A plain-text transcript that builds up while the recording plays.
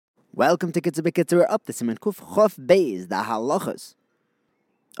Welcome to Kitzur B'Kitzur. We're up to Siman Kuf Chof Beis, the halachas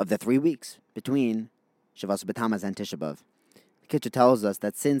of the 3 weeks between Shavas B'Tamaz and Tisha B'Av. The Kitzur tells us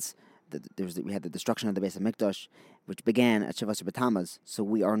that since we had the destruction of the Beis HaMikdash, which began at Shavas B'Tamaz, so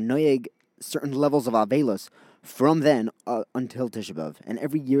we are noyeg certain levels of Avelos from then until Tisha B'Av. And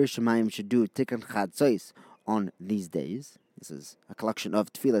every year Shemayim should do Tikkun Chatzos on these days. This is a collection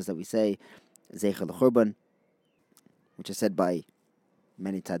of tefillas that we say, Zeicher L'Churban, which is said by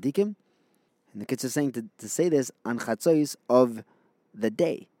many tzaddikim, and the kids are saying to say this on chatzos of the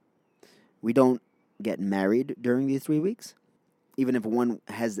day. We don't get married during these 3 weeks, even if one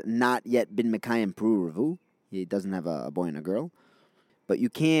has not yet been mekayim pruruvu, he doesn't have a boy and a girl, but you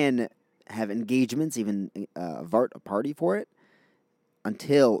can have engagements, even a party for it,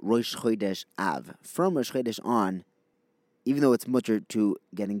 until Rosh Chodesh Av. From Rosh Chodesh on, even though it's mutter to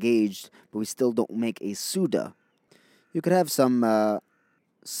get engaged, but we still don't make a suda. You could have some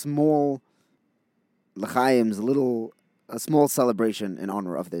small l'chaims, a small celebration in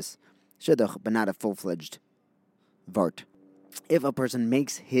honor of this shidduch, but not a full-fledged vart. If a person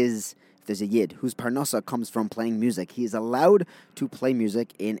makes if there's a yid whose parnasa comes from playing music, he is allowed to play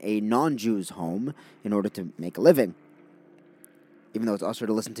music in a non-Jew's home in order to make a living. Even though it's also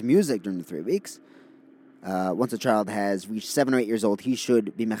to listen to music during the 3 weeks, once a child has reached 7 or 8 years old, he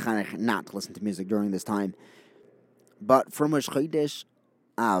should be mechanech not to listen to music during this time. But from Rosh Chodesh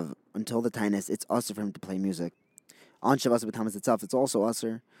Av until the Tainus, it's also for him to play music. On Shavas B'Tamaz itself, it's also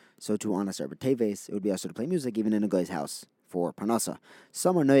usher. So too on Asar B'Teves, it would be usher to play music even in a guy's house for Parnasa.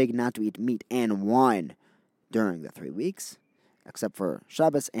 Some are noyeg not to eat meat and wine during the 3 weeks, except for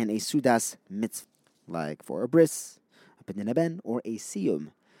Shabbos and a Sudas mitzvah, like for a bris, a Pidin Ben, or a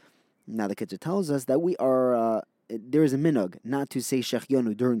Siyum. Now the Kitzur tells us that there is a minhag not to say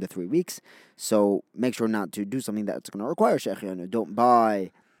Shechianu during the 3 weeks, so make sure not to do something that's going to require Shechianu. Don't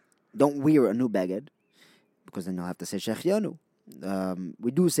wear a new beged, because then you'll have to say Shechianu.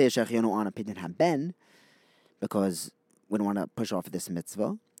 We do say Shechianu on a Pidin Haben, because we don't want to push off this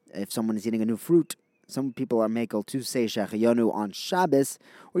mitzvah. If someone is eating a new fruit, some people are makel to say Shechianu on Shabbos,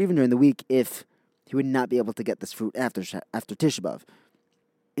 or even during the week, if he would not be able to get this fruit after Tisha B'Av.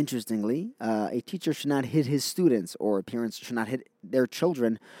 Interestingly, a teacher should not hit his students, or parents should not hit their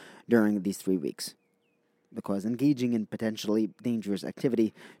children during these 3 weeks, because engaging in potentially dangerous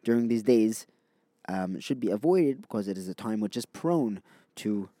activity during these days should be avoided, because it is a time which is prone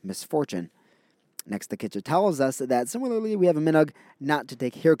to misfortune. Next, the Kitzur tells us that similarly we have a minhag not to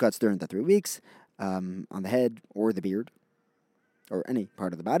take haircuts during the 3 weeks on the head or the beard or any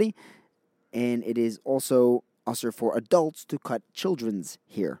part of the body, and it is also usher for adults to cut children's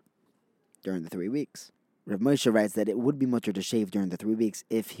hair during the 3 weeks. Rav Moshe writes that it would be mutter to shave during the 3 weeks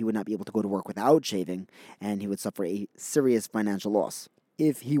if he would not be able to go to work without shaving, and he would suffer a serious financial loss.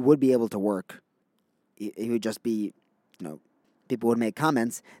 If he would be able to work, he would just be, people would make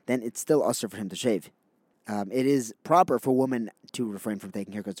comments, then it's still usher for him to shave. It is proper for women to refrain from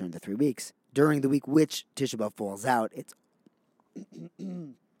taking haircuts during the 3 weeks. During the week which Tisha B'Av falls out, it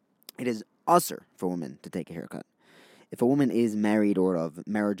is usher for women to take a haircut. If a woman is married or of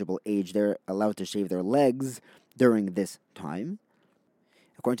marriageable age, they're allowed to shave their legs during this time.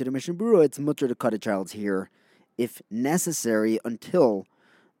 According to the Mishnah Berurah, it's mutter to cut a child's hair if necessary until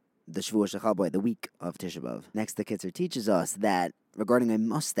the Shavuot Shechaboi, the week of Tisha B'Av. Next, the Kitzur teaches us that regarding a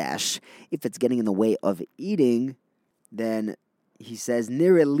mustache, if it's getting in the way of eating, then he says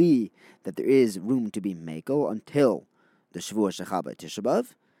nearly that there is room to be mekel until the Shavuot Shechaboi Tisha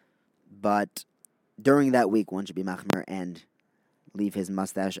B'Av. But during that week, one should be machmer and leave his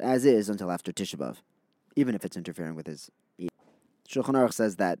mustache as is until after Tisha B'Av, even if it's interfering with his eating. Shulchan Aruch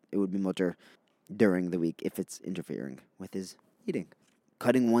says that it would be mutter during the week if it's interfering with his eating.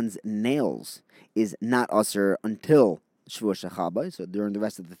 Cutting one's nails is not usher until Shavuot Shechabah, so during the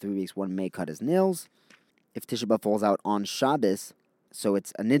rest of the 3 weeks, one may cut his nails. If Tisha B'Av falls out on Shabbos, so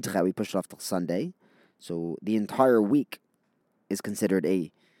it's a nidcha, we push it off till Sunday, so the entire week is considered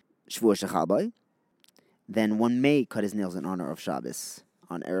a Shavuot Shechabah, then one may cut his nails in honor of Shabbos,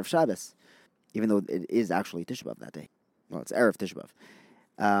 on Erev Shabbos, even though it is actually Tisha B'Av that day. Well, it's Erev Tisha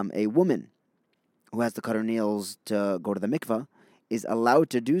B'Av. A woman who has to cut her nails to go to the mikvah is allowed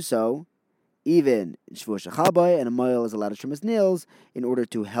to do so even Shavuot Shechabah, and a male is allowed to trim his nails in order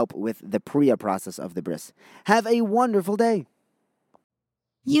to help with the priya process of the bris. Have a wonderful day.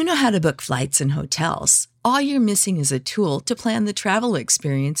 You know how to book flights and hotels. All you're missing is a tool to plan the travel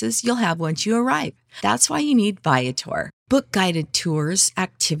experiences you'll have once you arrive. That's why you need Viator. Book guided tours,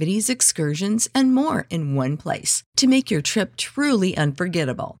 activities, excursions, and more in one place to make your trip truly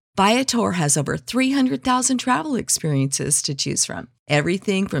unforgettable. Viator has over 300,000 travel experiences to choose from.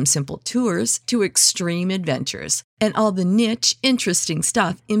 Everything from simple tours to extreme adventures, and all the niche, interesting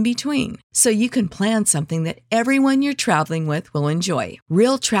stuff in between. So you can plan something that everyone you're traveling with will enjoy.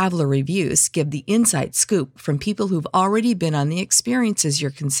 Real traveler reviews give the inside scoop from people who've already been on the experiences you're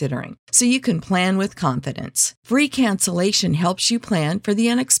considering. So you can plan with confidence. Free cancellation helps you plan for the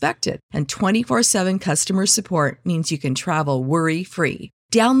unexpected. And 24/7 customer support means you can travel worry-free.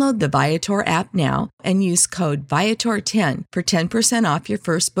 Download the Viator app now and use code Viator10 for 10% off your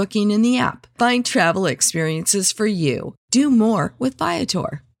first booking in the app. Find travel experiences for you. Do more with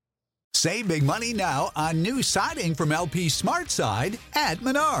Viator. Save big money now on new siding from LP SmartSide at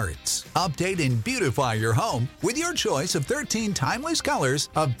Menards. Update and beautify your home with your choice of 13 timeless colors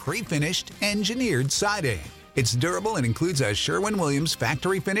of pre-finished engineered siding. It's durable and includes a Sherwin-Williams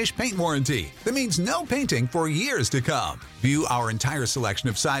factory finish paint warranty that means no painting for years to come. View our entire selection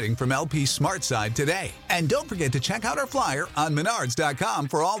of siding from LP SmartSide today. And don't forget to check out our flyer on Menards.com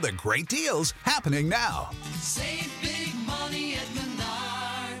for all the great deals happening now. Save